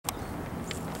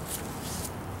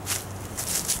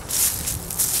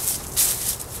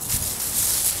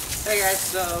Hey guys,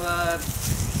 so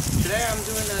today I'm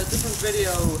doing a different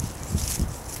video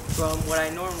from what I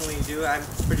normally do. I'm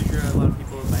pretty sure a lot of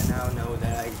people by now know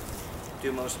that I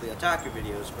do mostly otaku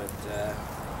videos, but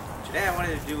today I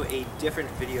wanted to do a different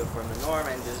video from the norm,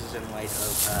 and this is in light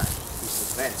of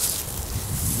recent events.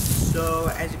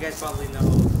 So, as you guys probably know,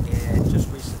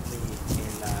 just recently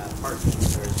in Parkland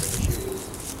there's been a shooting,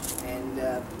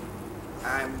 and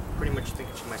I'm pretty much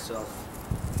thinking to myself,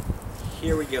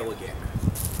 here we go again.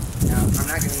 Now, I'm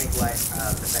not going to make light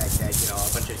of the fact that, a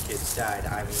bunch of kids died.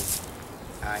 I think,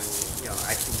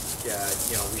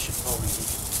 we should probably keep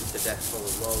the death toll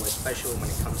low, especially when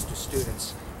it comes to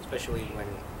students, especially when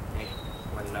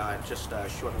just a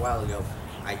short while ago,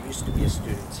 I used to be a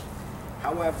student.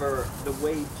 However, the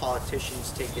way politicians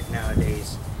take it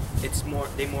nowadays, they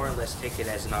more or less take it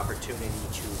as an opportunity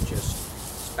to just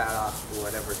spout off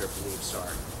whatever their beliefs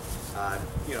are.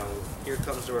 Here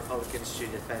comes the Republicans to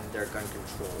defend their gun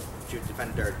control, to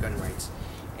defend their gun rights,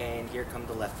 and here come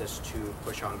the leftists to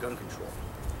push on gun control.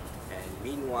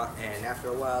 And after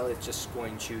a while, it's just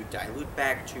going to dilute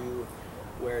back to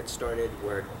where it started,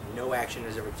 where no action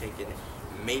is ever taken.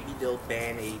 Maybe they'll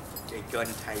ban a gun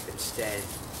type instead,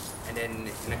 and then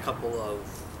in a couple of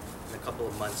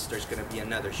months, there's going to be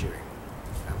another shooting.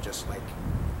 I'm just like,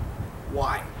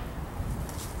 why?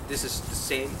 This is the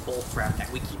same bull crap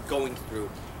that we keep going through,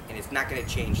 and it's not going to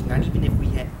change. Not even if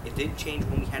it did change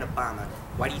when we had Obama.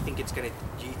 Why do you think it's going to?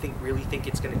 Do you really think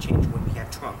it's going to change when we have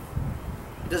Trump?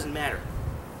 It doesn't matter.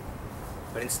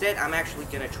 But instead, I'm actually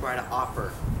going to try to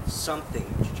offer something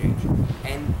to change.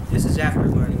 And this is after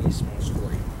learning a small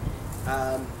story.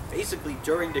 Basically,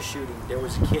 during the shooting, there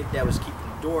was a kid that was keeping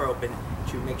the door open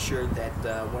to make sure that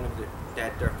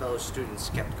that their fellow students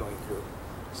kept going through.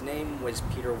 His name was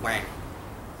Peter Wang,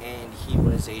 and he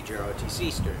was a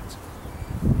JROTC student,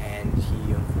 and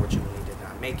he unfortunately did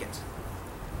not make it.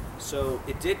 So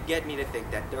it did get me to think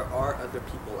that there are other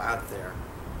people out there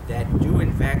that do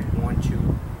in fact want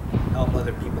to help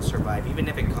other people survive, even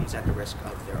if it comes at the risk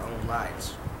of their own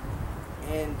lives.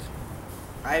 And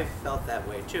I've felt that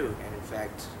way too, and in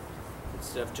fact,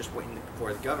 instead of just waiting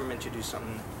for the government to do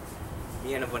something,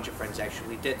 me and a bunch of friends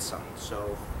actually did something.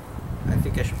 So I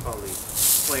think I should probably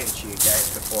explain to you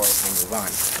guys before I move on.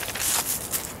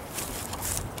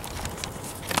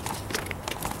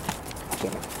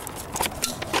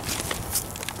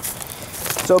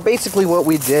 So basically what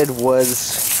we did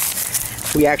was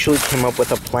we actually came up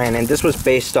with a plan, and this was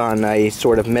based on a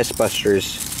sort of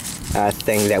Mythbusters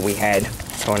thing that we had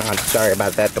going on. Sorry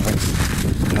about that, the wind's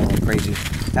a little crazy.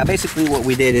 Now basically what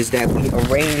we did is that we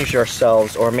arranged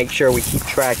ourselves, or make sure we keep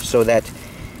track so that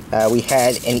we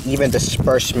had an even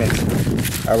disbursement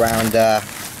around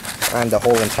the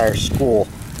whole entire school.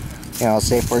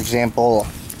 Say for example,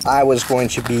 I was going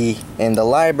to be in the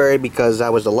library because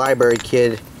I was a library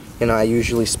kid. I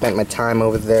usually spent my time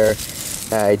over there.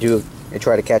 I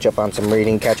try to catch up on some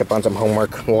reading, catch up on some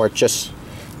homework, or just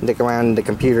dick around in the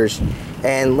computers.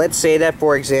 And let's say that,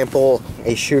 for example,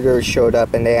 a shooter showed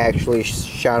up and they actually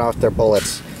shot off their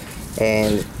bullets,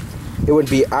 and it would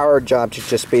be our job to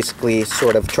just basically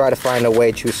sort of try to find a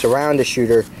way to surround the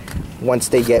shooter once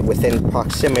they get within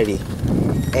proximity.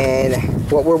 And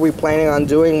what were we planning on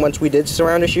doing once we did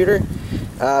surround the shooter?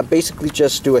 Basically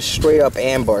just do a straight up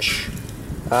ambush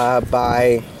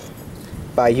by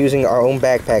using our own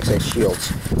backpacks as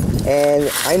shields. And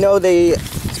I know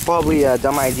it's probably a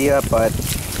dumb idea, but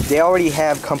they already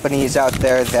have companies out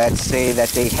there that say that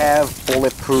they have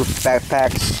bulletproof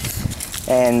backpacks.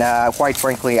 And quite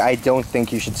frankly, I don't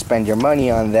think you should spend your money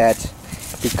on that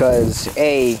because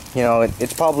A,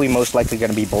 it's probably most likely going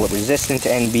to be bullet resistant,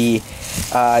 and B,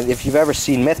 if you've ever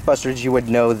seen Mythbusters, you would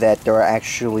know that there are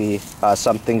actually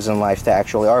some things in life that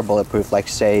actually are bulletproof, like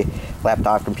say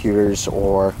laptop computers,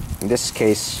 or in this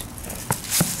case,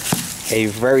 a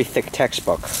very thick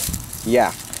textbook.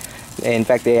 Yeah, in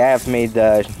fact, they have made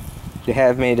an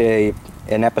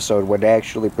episode where they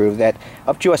actually prove that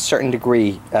up to a certain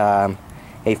degree, a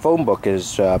phone book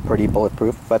is pretty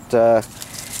bulletproof, but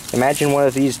imagine one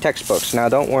of these textbooks. Now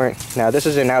don't worry, this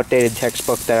is an outdated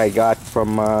textbook that I got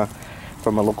from a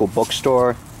local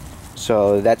bookstore,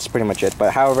 so that's pretty much it.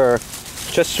 But however,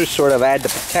 just to sort of add the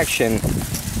protection,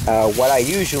 what I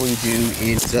usually do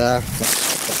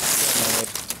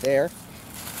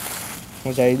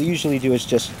is,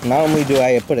 just, not only do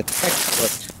I put a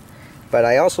textbook, but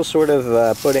I also sort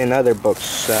of put in other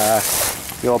books.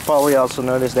 You'll probably also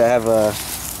notice that I have a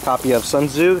copy of Sun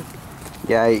Tzu.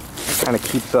 Yeah, I kind of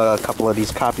keep a couple of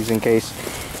these copies in case.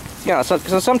 So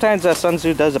sometimes Sun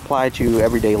Tzu does apply to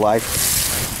everyday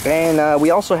life. And we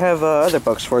also have other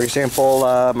books. For example,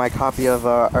 my copy of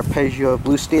Arpeggio of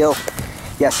Blue Steel.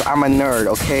 Yes, I'm a nerd,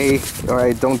 okay?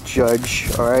 Alright, don't judge,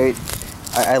 alright?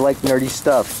 I like nerdy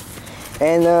stuff.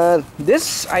 And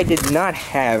this I did not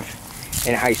have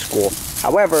in high school.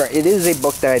 However, it is a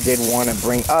book that I did want to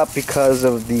bring up because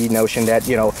of the notion that,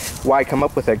 you know, why come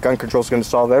up with it? Gun control is going to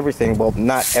solve everything. Well,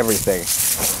 not everything.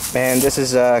 And this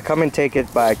is Come and Take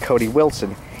It by Cody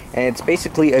Wilson. And it's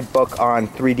basically a book on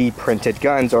 3D printed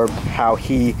guns, or how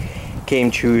he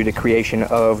came to the creation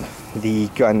of the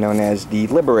gun known as the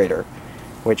Liberator,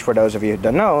 which, for those of you who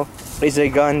don't know, is a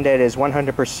gun that is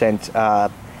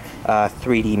 100%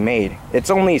 3D made.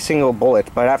 It's only a single bullet,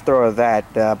 but after all that,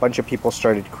 a bunch of people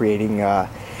started creating a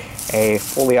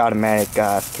fully automatic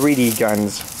 3D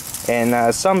guns, and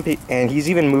and he's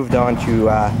even moved on to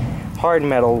hard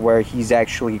metal, where he's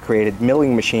actually created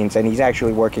milling machines, and he's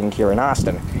actually working here in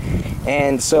Austin.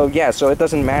 And so yeah, so it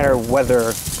doesn't matter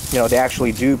whether, you know, they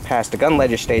actually do pass the gun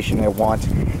legislation they want.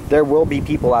 There will be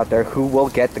people out there who will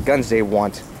get the guns they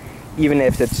want, even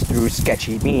if it's through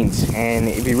sketchy means. And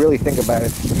if you really think about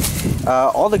it,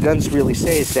 all the guns really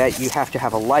say is that you have to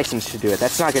have a license to do it.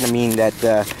 That's not going to mean that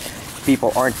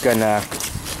people aren't going to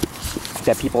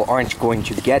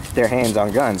get their hands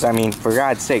on guns. I mean, for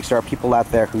God's sakes, there are people out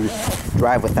there who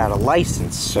drive without a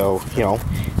license, so, you know,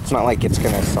 it's not like it's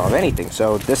going to solve anything.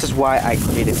 So this is why I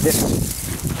created this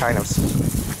kind of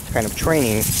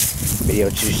training video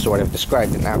to sort of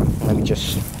describe it. Now, let me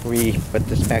just put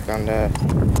this back on the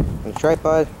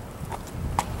tripod.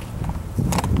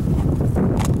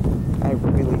 I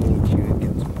really need to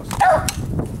get some more stuff.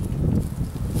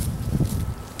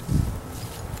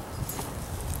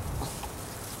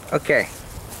 Okay.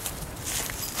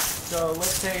 So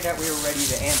let's say that we were ready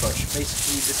to ambush.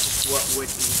 Basically, this is what would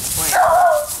be planned.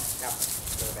 Now,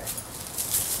 go back.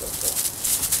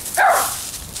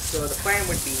 So the plan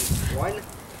would be, one,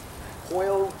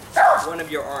 coil one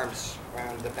of your arms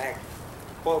around the back.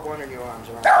 Coil one of your arms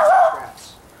around the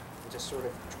straps. And just sort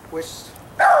of twist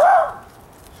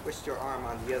your arm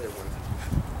on the other one.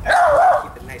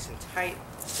 Keep it nice and tight.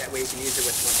 That way you can use it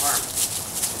with one arm.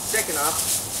 And second off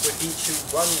would be to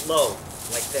run low,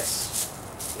 like this.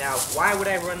 Now, why would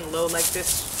I run low like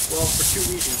this? Well, for two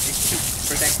reasons. To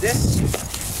protect this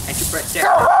and to protect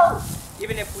that.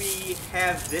 Even if we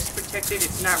have this protected,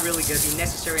 it's not really going to be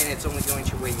necessary, and it's only going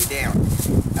to weigh you down.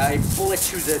 A bullet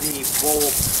to the knee will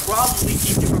probably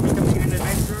keep you from becoming an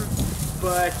adventurer,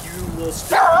 but you will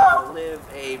still be able to live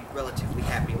a relatively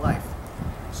happy life.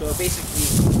 So basically,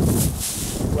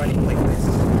 running like this.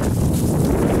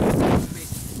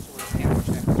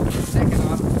 Second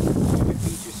off, would be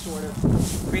to sort of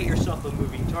create yourself a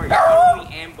moving target. Not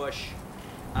only ambush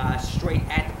straight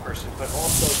at the person, but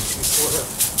also to sort of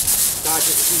dodge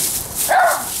and leave.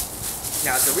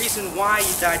 Now, the reason why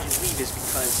you dodge and leave is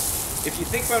because if you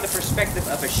think from the perspective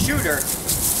of a shooter,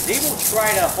 they will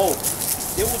try to hold.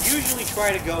 They will usually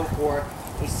try to go for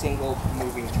a single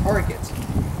moving target.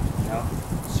 You know,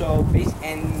 so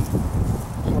and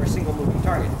for a single moving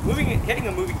target. Hitting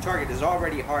a moving target is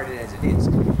already hard as it is.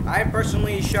 I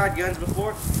personally shot guns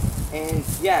before, and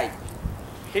yeah,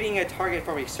 hitting a target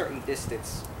from a certain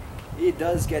distance, it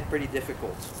does get pretty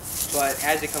difficult. But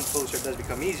as it comes closer, it does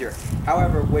become easier.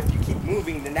 However, if you keep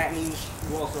moving, then that means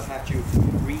you also have to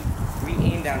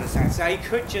re-aim down the sights. Now, you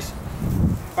could just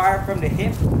fire from the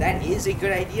hip. That is a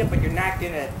good idea, but you're not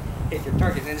going to hit your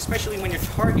target. And especially when your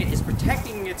target is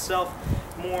protecting itself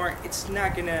more, you're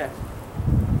not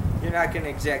going to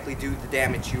exactly do the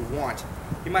damage you want.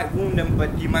 You might wound them,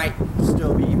 but you might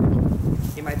still be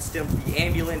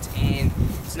ambulant, and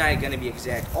it's not going to be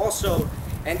exact. Also,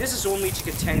 and this is only to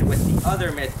contend with the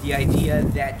other myth, the idea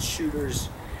that shooters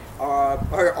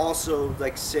are also,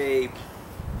 like, say,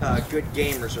 good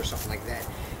gamers or something like that.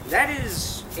 That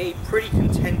is a pretty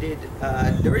contended,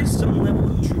 there is some level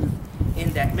of truth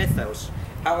in that mythos.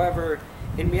 However,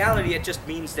 in reality, it just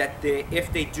means that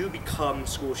if they do become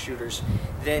school shooters,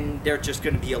 then they're just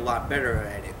going to be a lot better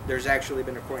at it. There's actually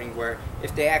been reporting where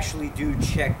if they actually do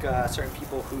check certain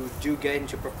people who do get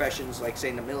into professions like, say,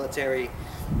 in the military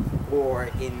or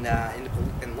in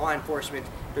law enforcement,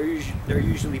 they're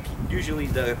usually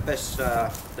the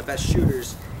best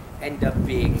shooters end up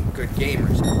being good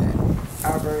gamers at that.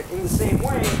 However, in the same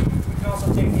way, we can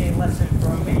also take a lesson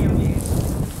from video games,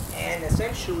 and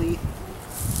essentially,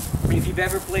 if you've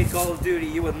ever played Call of Duty,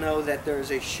 you will know that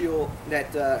there's a shield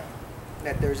that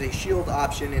there's a shield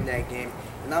option in that game.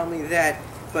 And not only that,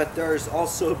 but there's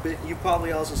also you've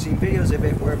probably also seen videos of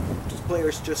it where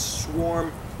players just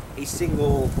swarm a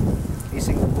single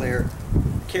player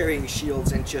carrying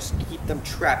shields and just keep them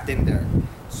trapped in there,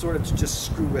 sort of to just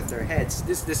screw with their heads.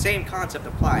 The same concept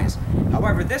applies.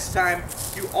 However, this time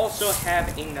you also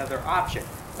have another option.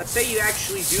 let's say you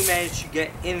actually do manage to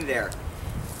get in there,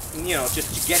 you know,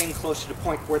 just getting close to the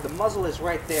point where the muzzle is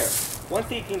right there. One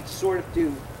thing you can sort of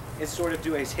do is a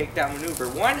takedown maneuver.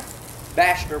 One,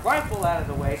 bash the rifle out of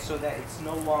the way so that it's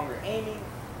no longer aiming.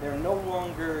 They're no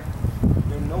longer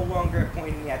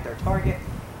pointing at their target.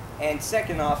 And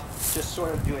second off, just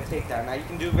sort of do a takedown. Now you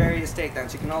can do various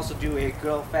takedowns. You can also do a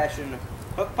good old-fashioned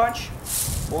hook punch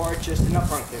or just an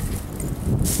upfront kick.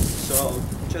 So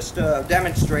just to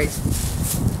demonstrate,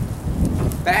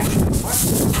 bash punch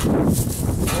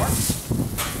or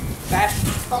bash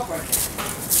upfront kick.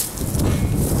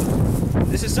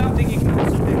 This is something you can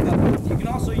also pick up. You can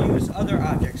also use other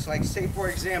objects, like say for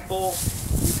example,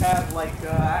 you have like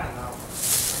I don't know.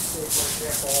 Say for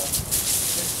example,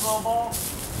 this small ball.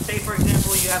 Say for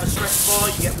example, you have a stress ball.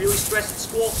 You get really stressed at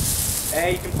school.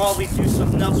 You can probably do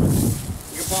something else with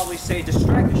it. You can probably say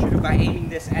distract the shooter by aiming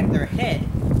this at their head.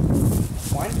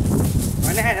 One,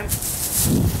 run at him,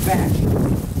 bash.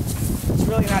 It's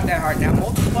really not that hard. Now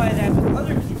multiply that with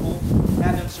other people,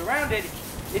 have them surrounded.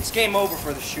 It's game over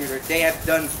for the shooter. They have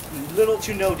done little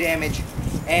to no damage,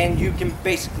 and you can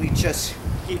basically just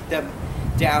keep them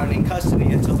down in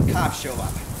custody until the cops show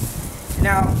up.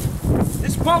 Now,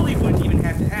 this probably wouldn't even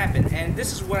have to happen, and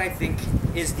this is what I think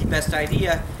is the best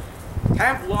idea.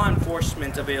 Have law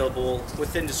enforcement available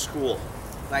within the school.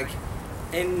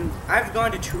 And I've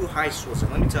gone to 2 high schools,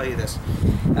 and let me tell you this.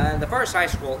 The first high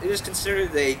school, it is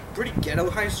considered a pretty ghetto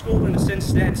high school in the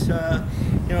sense that,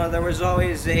 you know, there was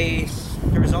always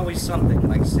something,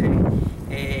 like say,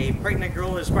 a pregnant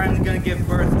girl is finally going to give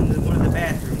birth in one of the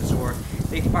bathrooms, or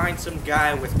they find some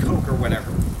guy with coke or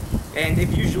whatever. And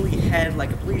they've usually had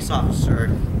like a police officer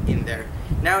in there.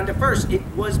 Now in the first, it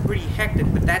was pretty hectic,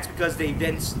 but that's because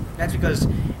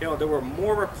you know, there were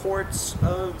more reports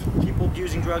of people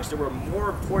using drugs. There were more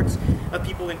reports of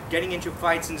people getting into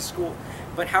fights in the school.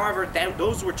 But however,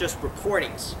 those were just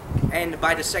reportings. And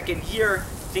by the second year,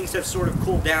 things have sort of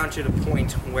cooled down to the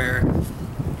point where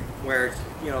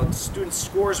you know, students'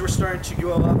 scores were starting to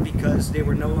go up because they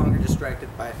were no longer distracted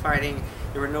by fighting.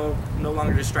 They were no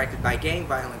longer distracted by gang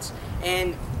violence.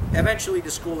 And eventually the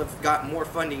school have got more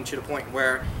funding to the point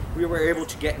where we were able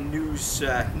to get new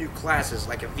classes,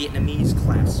 like a Vietnamese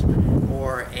class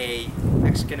or a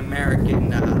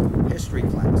Mexican-American history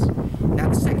class. Now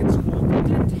the second school, we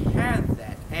didn't have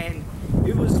that, and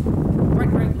it was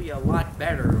quite frankly a lot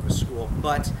better of a school.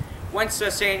 But once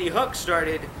Sandy Hook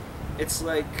started, it's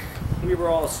like we were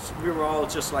all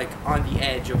just like on the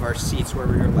edge of our seats, where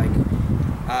we were like,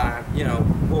 you know,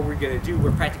 what we're gonna do.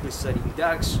 We're practically studying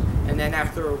ducks, and then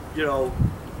after, you know,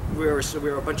 we were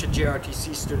a bunch of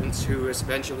JRTC students who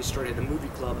eventually started a movie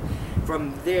club.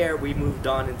 From there, we moved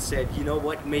on and said, you know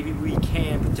what, maybe we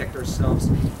can protect ourselves,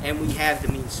 and we have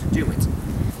the means to do it.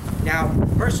 Now,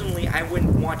 personally, I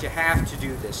wouldn't want to have to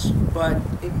do this, but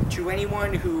to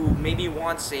anyone who maybe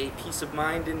wants a peace of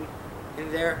mind in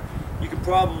there, you could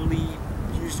probably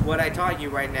use what I taught you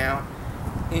right now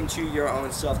into your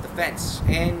own self-defense,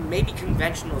 and maybe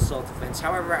conventional self-defense.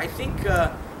 However, I think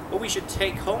what we should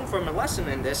take home from a lesson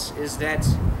in this is that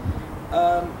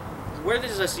where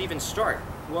does this even start?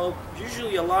 Well,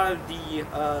 usually a lot of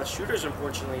the shooters,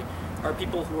 unfortunately, are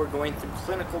people who are going through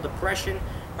clinical depression,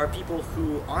 are people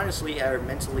who honestly are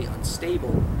mentally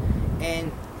unstable,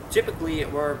 and typically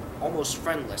are almost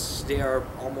friendless. They are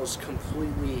almost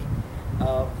completely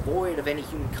void of any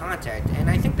human contact, and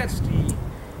I think that's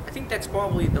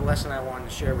probably the lesson I wanted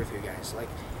to share with you guys. Like,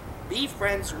 be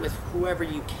friends with whoever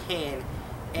you can,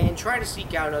 and try to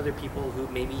seek out other people who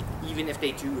maybe, even if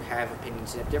they do have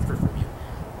opinions that differ from you.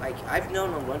 Like, I've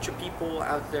known a bunch of people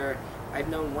out there. I've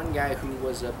known one guy who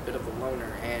was a bit of a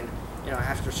loner, and you know,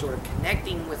 after sort of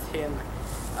connecting with him,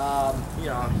 you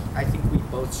know, I think we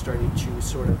both started to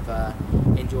sort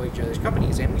of enjoy each other's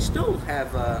companies, and we still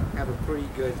have a pretty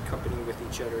good company with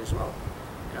each other as well,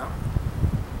 you know.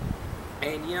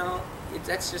 And you know,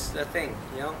 that's just the thing,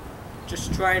 you know.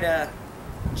 Just try to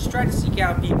seek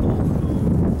out people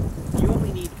who you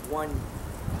only need one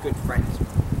good friend.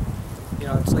 You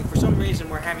know, it's like for some reason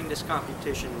we're having this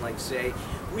competition. Like, say,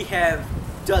 we have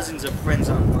dozens of friends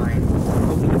online,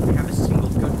 but we don't have a single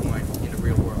good one in the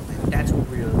real world, and that's what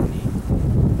we really need.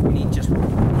 We need just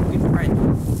one good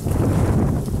friend.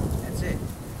 That's it.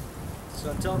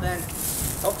 So until then,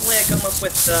 hopefully I come up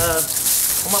with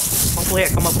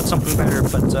something better.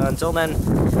 But until then,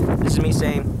 this is me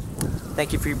saying,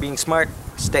 thank you for being smart.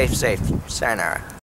 Stay safe. Sayonara.